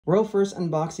World first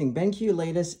unboxing BenQ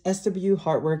latest SW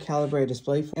hardware calibrator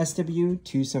display for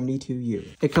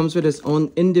SW272U. It comes with its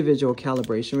own individual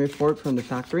calibration report from the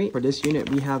factory. For this unit,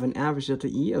 we have an average delta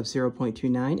E of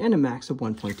 0.29 and a max of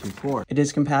 1.24. It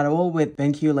is compatible with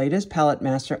BenQ latest Palette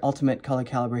Master Ultimate Color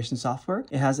Calibration software.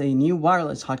 It has a new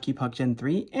wireless hotkey puck Gen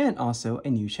 3 and also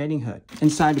a new shading hood.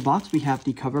 Inside the box, we have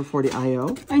the cover for the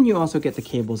I/O, and you also get the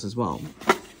cables as well.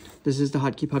 This is the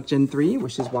hotkey puck Gen 3,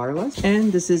 which is wireless,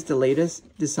 and this is the latest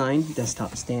design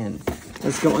desktop stand.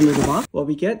 Let's go under the box. What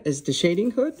we get is the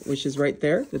shading hood, which is right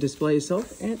there, the display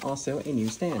itself, and also a new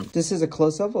stand. This is a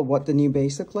close-up of what the new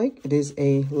base looks like. It is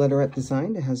a letterette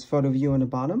design that has photo view on the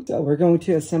bottom. So we're going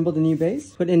to assemble the new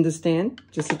base, put in the stand,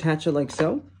 just attach it like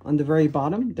so. On the very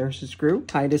bottom, there's a screw.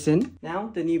 Tie this in.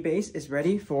 Now the new base is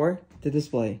ready for the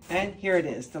display. And here it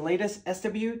is, the latest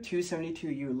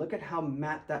SW272U. Look at how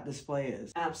matte that display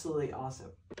is. Absolutely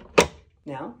awesome.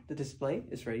 Now the display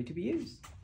is ready to be used.